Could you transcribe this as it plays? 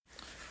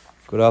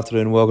Good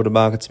afternoon, welcome to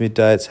Markets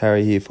Midday. It's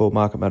Harry here for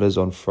Market Matters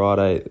on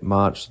Friday,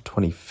 March the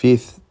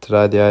 25th.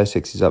 Today the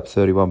ASX is up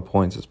 31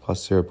 points, it's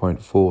plus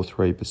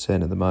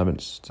 0.43% at the moment.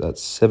 It's at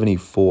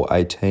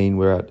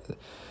 74.18.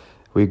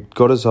 We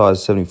got as high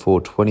as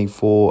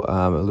 74.24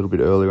 a little bit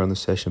earlier on the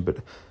session, but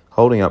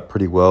holding up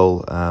pretty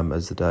well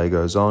as the day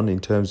goes on. In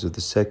terms of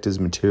the sectors,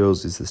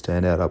 materials is the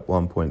standout, up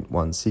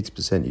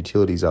 1.16%,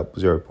 utilities up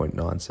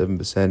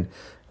 0.97%.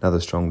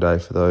 Another strong day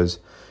for those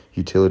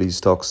utilities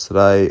stocks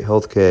today.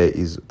 Healthcare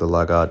is the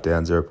laggard,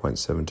 down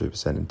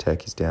 0.72%, and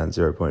tech is down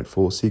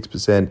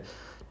 0.46%. In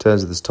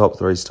terms of the top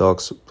three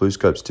stocks,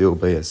 BlueScope Steel,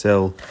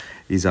 BSL,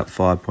 is up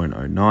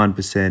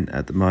 5.09%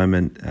 at the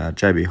moment.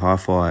 JB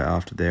Hi-Fi,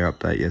 after their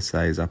update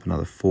yesterday, is up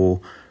another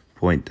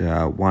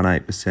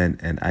 4.18%,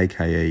 and AKE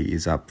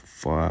is up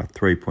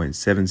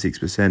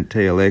 3.76%.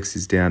 TLX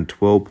is down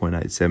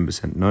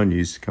 12.87%. No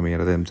news coming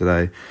out of them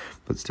today,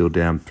 but still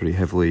down pretty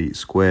heavily.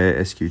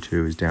 Square,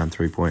 SQ2, is down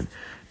 3.39%.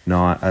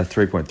 I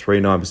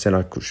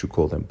should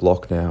call them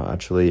Block now,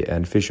 actually.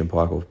 And Fisher &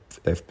 Paykel,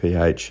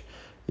 FPH,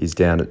 is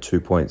down at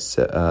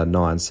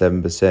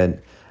 2.97%.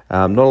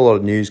 Not a lot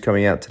of news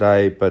coming out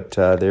today, but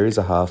there is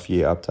a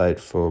half-year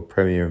update for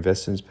Premier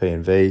Investments,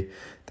 P&V.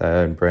 They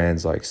own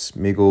brands like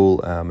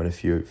Smiggle and a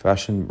few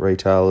fashion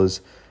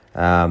retailers.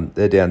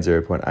 They're down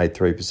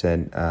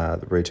 0.83%.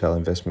 The Retail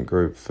Investment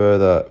Group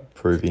further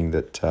proving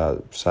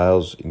that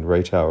sales in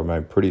retail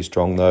remain pretty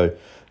strong, though,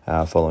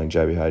 following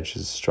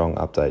JBH's strong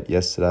update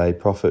yesterday.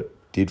 Profit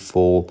did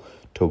fall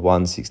to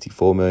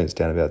 164 million. It's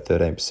down about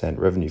 13%.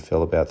 Revenue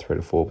fell about 3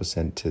 to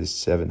 4% to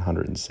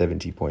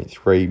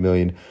 770.3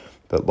 million.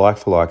 But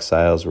like-for-like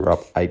sales were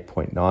up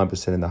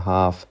 8.9% in the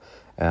half.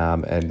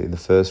 And in the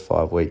first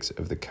 5 weeks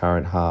of the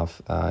current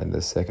half, in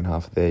the second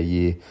half of their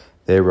year,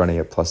 they're running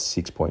at plus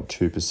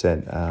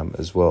 6.2%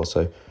 as well.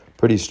 So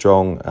pretty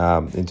strong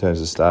in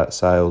terms of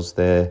sales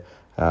there.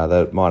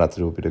 They might have to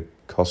do a bit of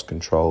cost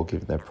control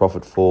given their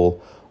profit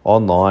fall.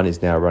 Online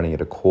is now running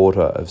at a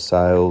quarter of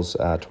sales,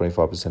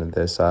 25% of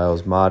their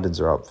sales.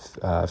 Margins are up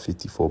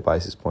 54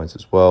 basis points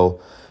as well.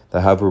 They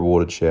have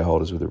rewarded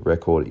shareholders with a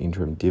record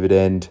interim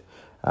dividend.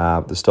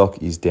 The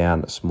stock is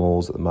down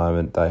smalls at the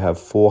moment. They have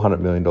 $400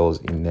 million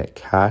in net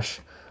cash,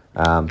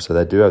 so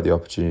they do have the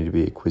opportunity to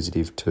be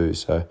acquisitive too.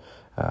 So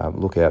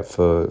look out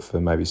for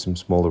maybe some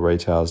smaller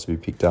retailers to be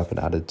picked up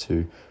and added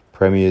to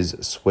Premier's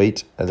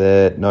suite.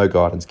 There, no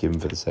guidance given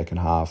for the second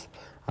half.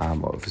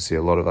 Obviously,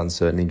 a lot of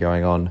uncertainty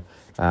going on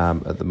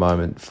at the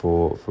moment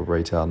for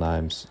retail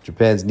names.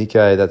 Japan's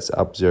Nikkei, that's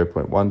up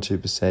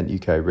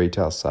 0.12%. UK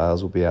retail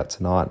sales will be out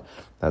tonight.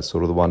 That's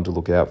sort of the one to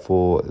look out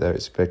for. They're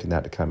expecting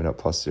that to come in at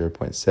plus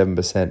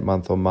 0.7%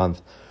 month on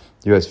month.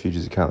 US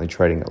futures are currently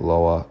trading at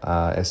lower.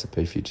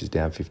 S&P futures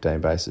down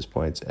 15 basis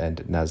points and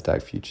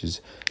NASDAQ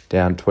futures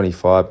down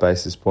 25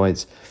 basis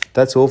points.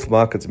 That's all for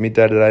markets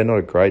midday today. Not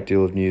a great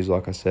deal of news,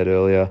 like I said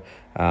earlier,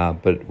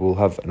 but we'll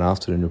have an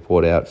afternoon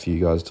report out for you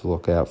guys to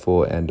look out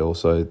for, and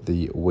also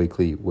the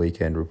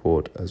weekend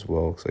report as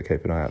well. So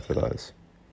keep an eye out for those.